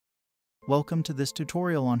Welcome to this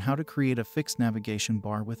tutorial on how to create a fixed navigation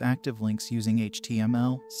bar with active links using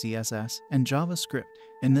HTML, CSS, and JavaScript.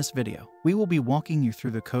 In this video, we will be walking you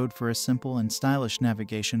through the code for a simple and stylish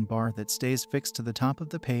navigation bar that stays fixed to the top of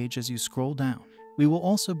the page as you scroll down. We will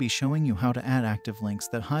also be showing you how to add active links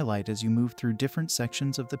that highlight as you move through different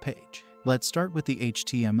sections of the page. Let's start with the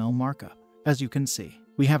HTML markup. As you can see,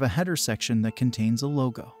 we have a header section that contains a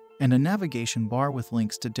logo, and a navigation bar with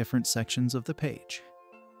links to different sections of the page.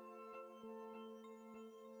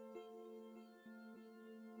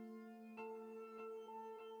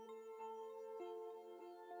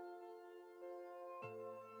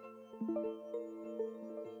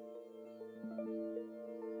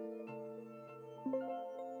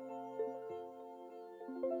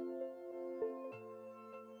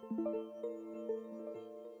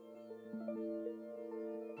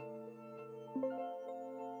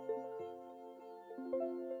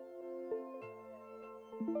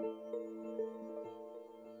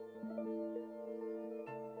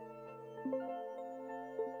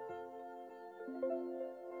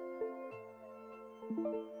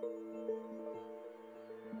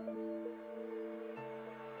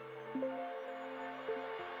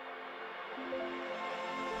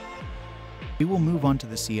 We will move on to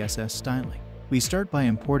the CSS styling. We start by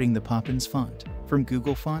importing the Poppins font from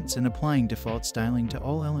Google Fonts and applying default styling to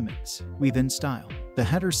all elements. We then style the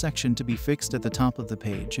header section to be fixed at the top of the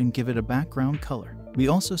page and give it a background color. We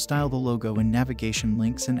also style the logo and navigation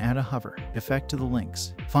links and add a hover effect to the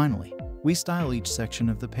links. Finally, we style each section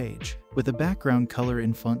of the page with a background color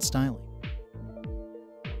in font styling.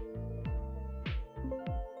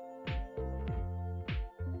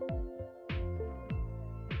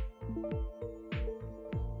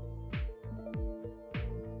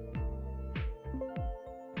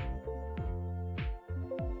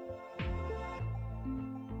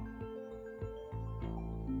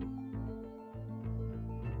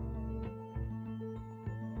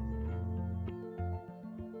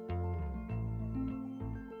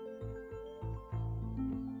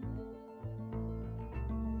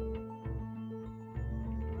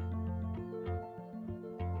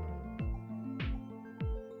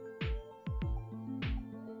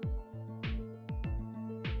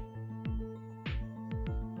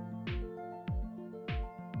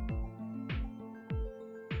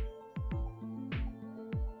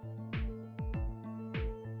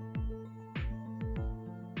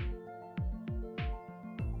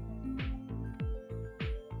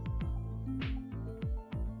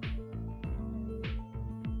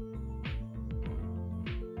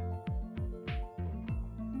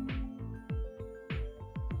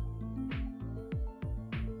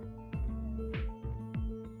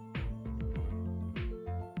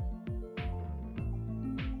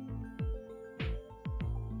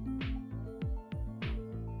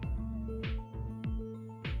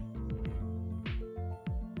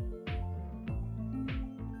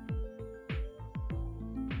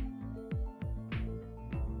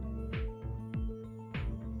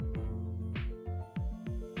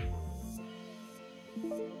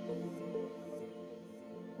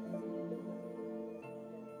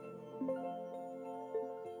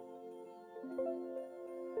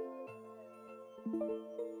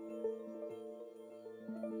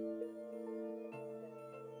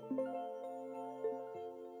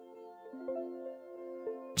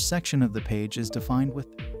 Each section of the page is defined with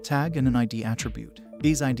tag and an ID attribute.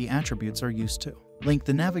 These ID attributes are used to link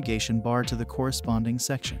the navigation bar to the corresponding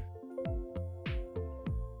section.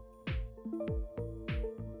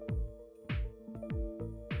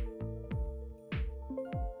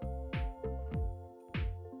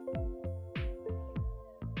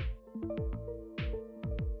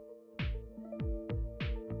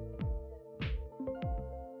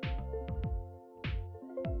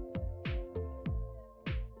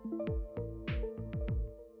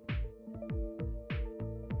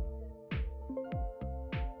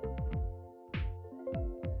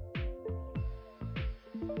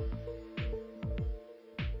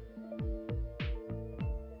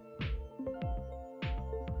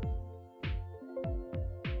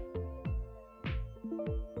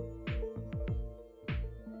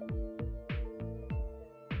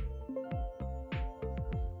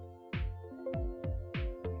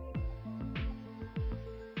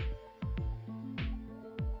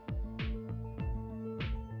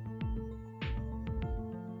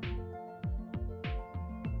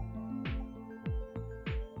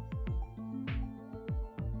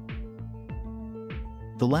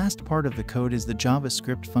 The last part of the code is the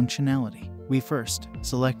JavaScript functionality. We first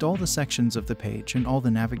select all the sections of the page and all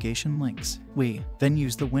the navigation links. We then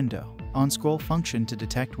use the window on-scroll function to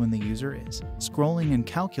detect when the user is scrolling and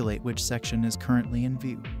calculate which section is currently in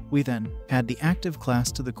view. We then add the active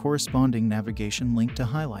class to the corresponding navigation link to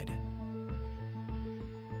highlight it.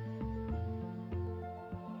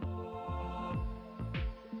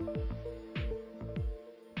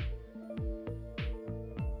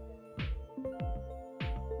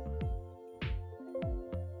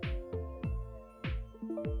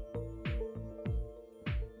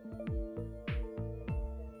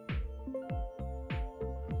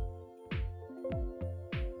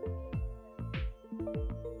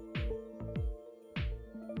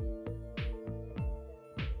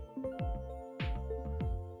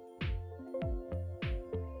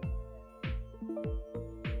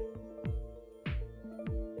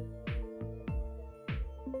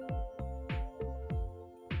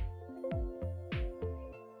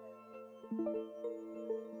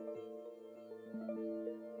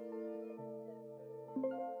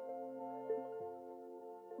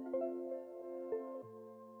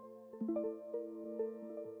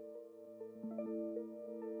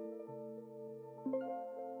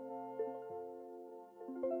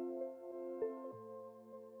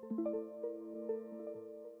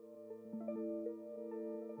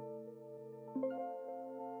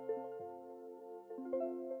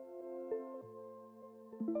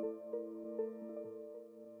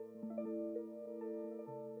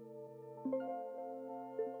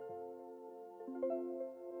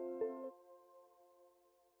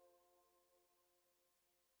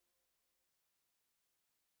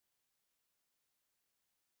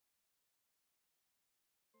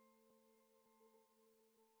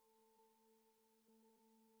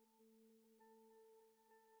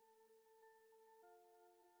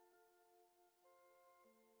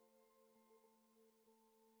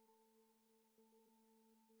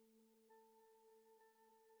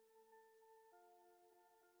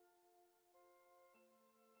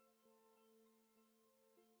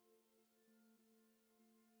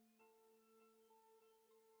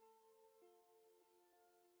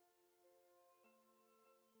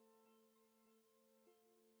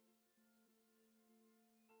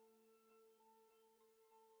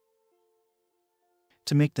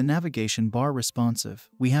 To make the navigation bar responsive,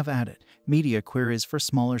 we have added media queries for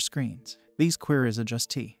smaller screens. These queries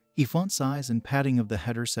adjust the font size and padding of the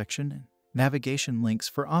header section and navigation links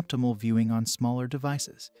for optimal viewing on smaller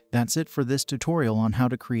devices. That's it for this tutorial on how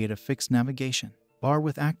to create a fixed navigation bar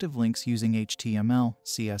with active links using HTML,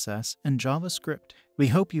 CSS, and JavaScript. We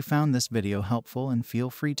hope you found this video helpful and feel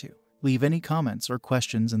free to leave any comments or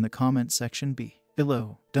questions in the comment section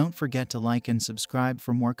below. Don't forget to like and subscribe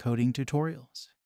for more coding tutorials.